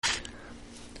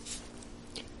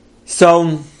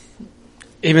So,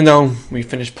 even though we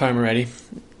finished Purim already,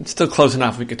 it's still close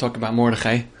enough. We could talk about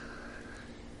Mordechai.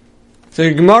 So,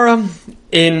 the Gemara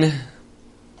in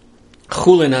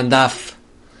Chulin and Daf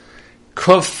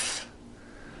Kuf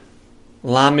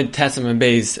Lamed Tesam and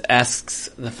Beis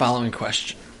asks the following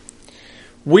question: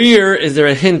 where is there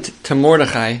a hint to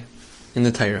Mordechai in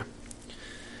the Torah?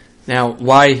 Now,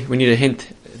 why we need a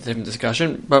hint is a different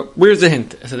discussion, but where's the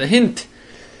hint? So the hint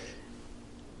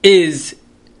is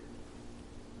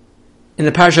in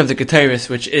the Parsha of the Keteris,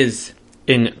 which is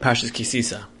in Parshas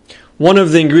Kisisa. One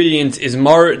of the ingredients is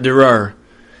Mar Derar,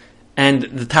 and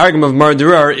the Targum of Mar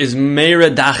Derar is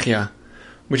Meira Dachya,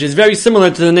 which is very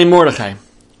similar to the name Mordechai.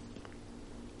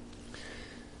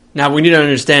 Now we need to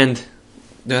understand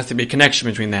there has to be a connection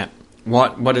between that.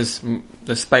 What does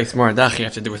the spice Mar Dachya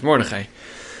have to do with Mordechai?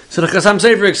 So the Chassam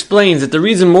Sofer explains that the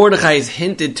reason Mordechai is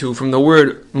hinted to from the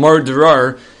word Mar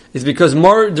Derar is because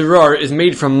Mar Derar is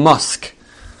made from musk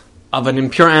of an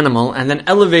impure animal and then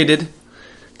elevated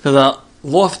to the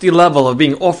lofty level of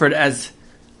being offered as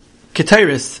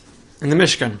Keteris in the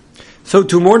Mishkan. So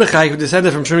to Mordechai, who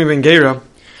descended from Shlomo ben Gera,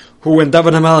 who when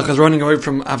David HaMelech was running away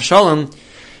from Avshalom,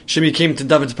 Shimi came to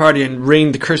David's party and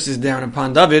rained the curses down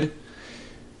upon David,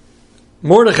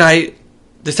 Mordechai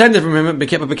descended from him,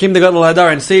 became the Gadol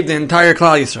Hadar and saved the entire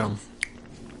Klal Yisrael.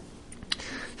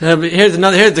 So here's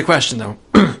the question though.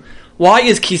 Why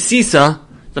is Kisisa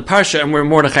the Parsha and where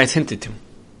Mordechai is hinted to?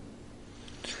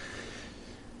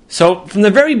 So, from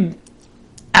the very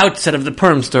outset of the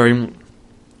Purim story,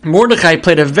 Mordechai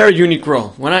played a very unique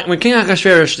role. When King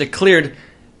Achashverosh declared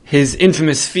his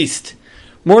infamous feast,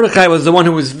 Mordechai was the one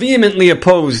who was vehemently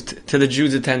opposed to the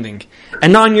Jews attending.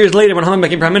 And 9 years later, when Haman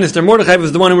became prime minister, Mordechai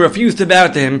was the one who refused to bow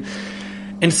to him,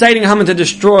 inciting Haman to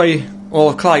destroy all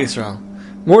of Klal Yisrael.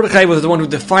 Mordechai was the one who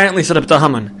defiantly stood up to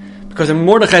Haman, because in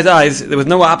Mordechai's eyes, there was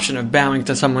no option of bowing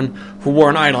to someone who wore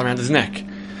an idol around his neck.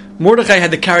 Mordechai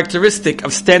had the characteristic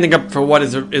of standing up for what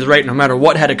is right, no matter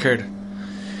what had occurred.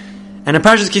 And in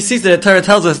Parshas Kisisa, the Torah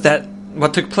tells us that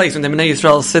what took place when the Bnei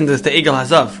Yisrael sinned is the Egel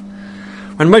Hazav.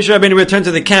 When Moshe Rabbeinu returned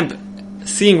to the camp,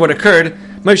 seeing what occurred,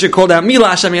 Moshe called out, Mila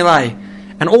Hashem Elai,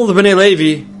 and all the Bnei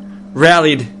Levi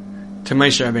rallied to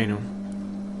Moshe Rabbeinu.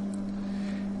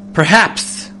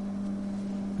 Perhaps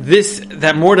this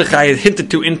that Mordechai is hinted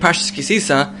to in Parshas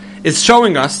Kisisa is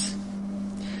showing us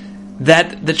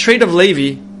that the trait of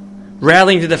Levi,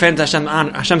 rallying to defend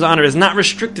Hashem's honor, is not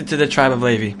restricted to the tribe of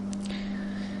Levi.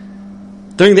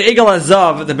 During the Egel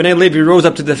Hazav, the Bnei Levi rose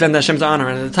up to defend Hashem's honor,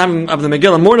 and at the time of the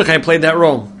Megillah, Mordechai played that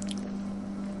role.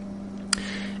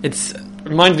 It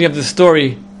reminds me of the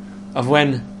story of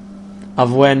when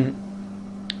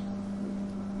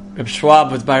Reb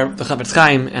Schwab was by the Chafetz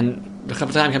Chaim, and the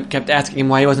Chafetz Chaim kept asking him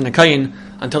why he wasn't a Kohen,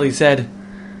 until he said,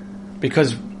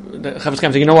 because the Chafetz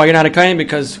Chaim said, you know why you're not a Kohen?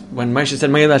 Because when Moshe said,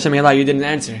 Ma'il Hashem Yalai, you didn't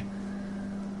answer.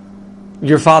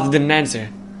 Your father didn't answer.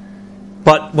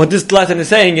 But what this lesson is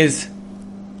saying is,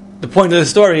 the point of the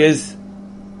story is,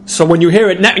 so when you hear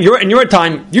it, in your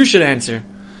time, you should answer.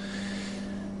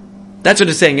 That's what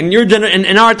it's saying.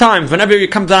 In our times, whenever it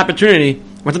comes an opportunity,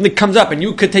 when something comes up and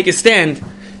you could take a stand,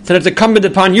 so it's incumbent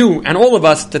upon you and all of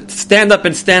us to stand up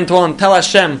and stand tall and tell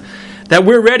Hashem that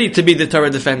we're ready to be the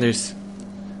Torah defenders.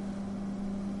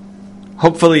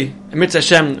 Hopefully, amidst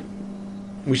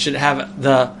Hashem, we should have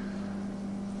the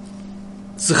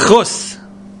zechus,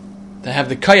 to have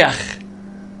the koyach,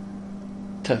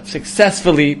 to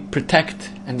successfully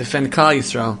protect and defend Klal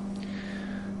Yisrael.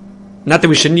 Not that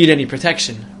we should need any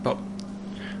protection, but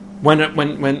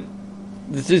when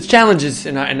there's challenges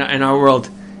in our world,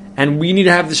 and we need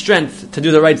to have the strength to do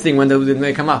the right thing when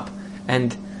they come up,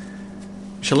 and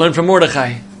we should learn from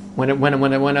Mordechai and the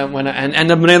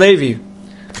Bnei Levi.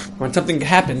 When something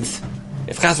happens,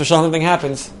 if Chas v'Shalom something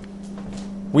happens,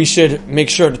 we should make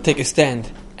sure to take a stand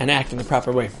and act in the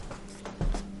proper way.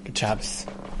 Good Shabbos.